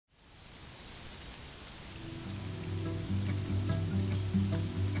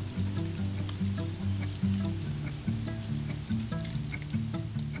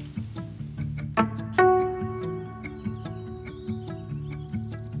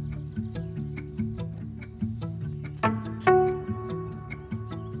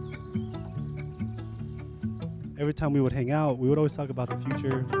every time we would hang out, we would always talk about the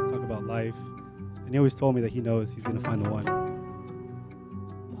future, talk about life. And he always told me that he knows he's going to find the one.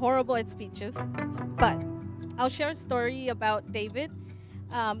 I'm horrible at speeches, but I'll share a story about David.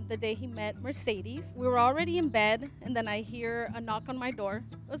 The day he met Mercedes. We were already in bed, and then I hear a knock on my door.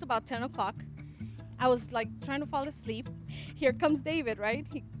 It was about 10 o'clock. I was like trying to fall asleep. Here comes David, right?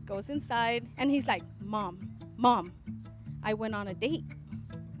 He goes inside, and he's like, Mom, I went on a date.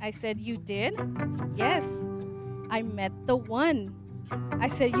 I said, you did? Yes, I met the one. I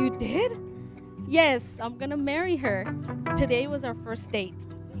said, you did? Yes, I'm gonna marry her. Today was our first date.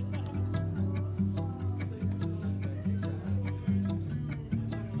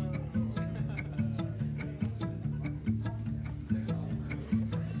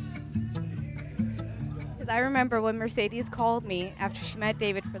 I remember when Mercedes called me after she met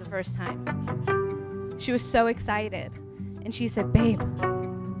David for the first time. She was so excited. And she said, babe,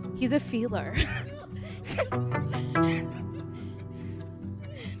 he's a feeler.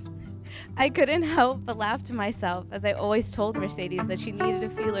 I couldn't help but laugh to myself, as I always told Mercedes that she needed a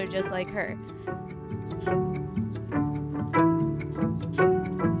feeler just like her.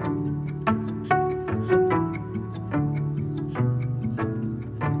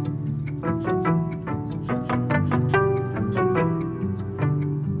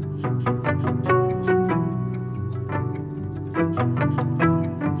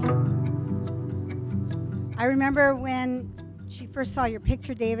 I remember when she first saw your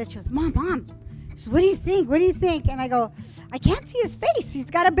picture, David, she goes, Mom, she goes, what do you think? What do you think? And I go, I can't see his face. He's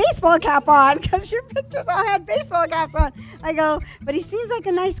got a baseball cap on, because your pictures all had baseball caps on. I go, but he seems like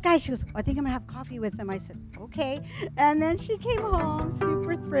a nice guy. She goes, I think I'm going to have coffee with him. I said, okay. And then she came home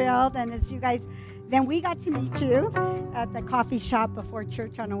super thrilled. And as you guys, then we got to meet you at the coffee shop before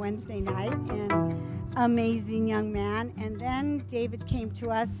church on a Wednesday night. And amazing young man. And then David came to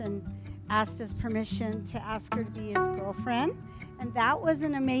us and asked us permission to ask her to be his girlfriend. And that was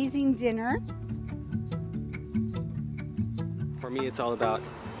an amazing dinner. For me, it's all about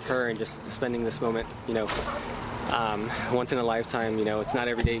her and just spending this moment, once in a lifetime. It's not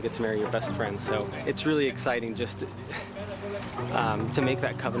every day you get to marry your best friend. So it's really exciting just to make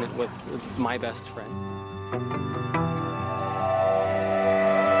that covenant with my best friend.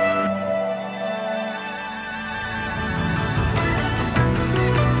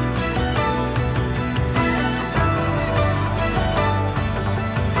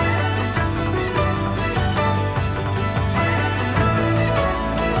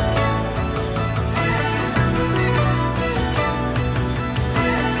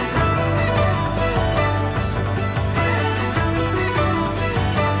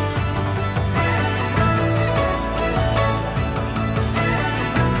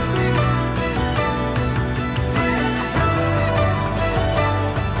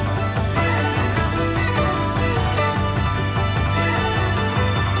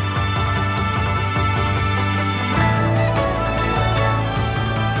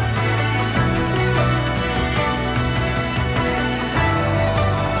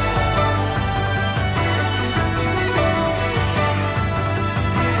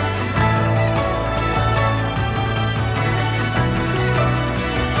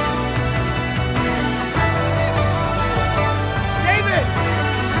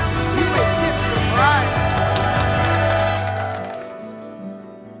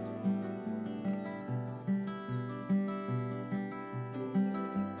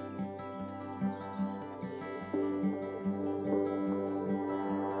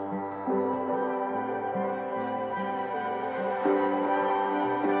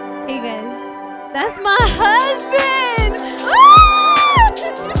 Hey guys, that's my husband!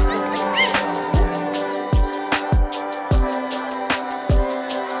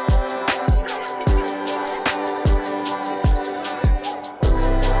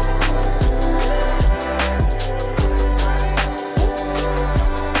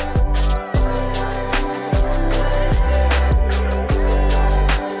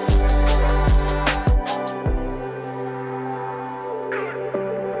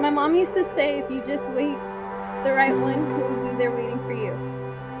 My mom used to say, if you just wait the right one, who will be there waiting for you.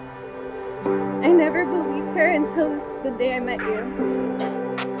 I never believed her until the day I met you.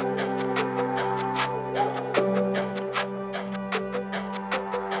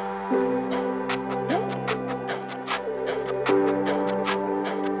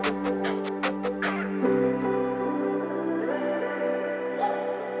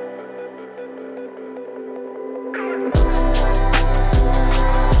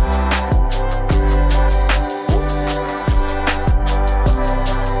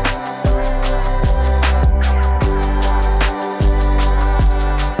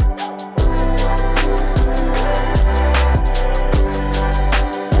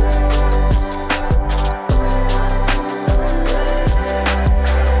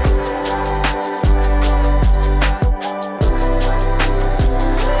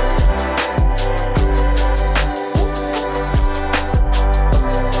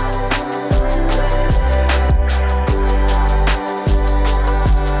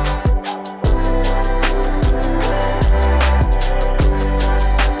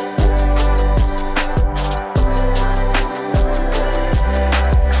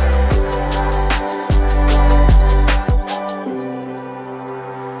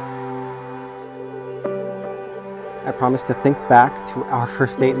 I promise to think back to our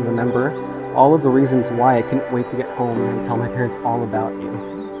first date and remember all of the reasons why I couldn't wait to get home and tell my parents all about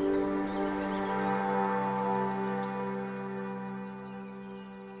you.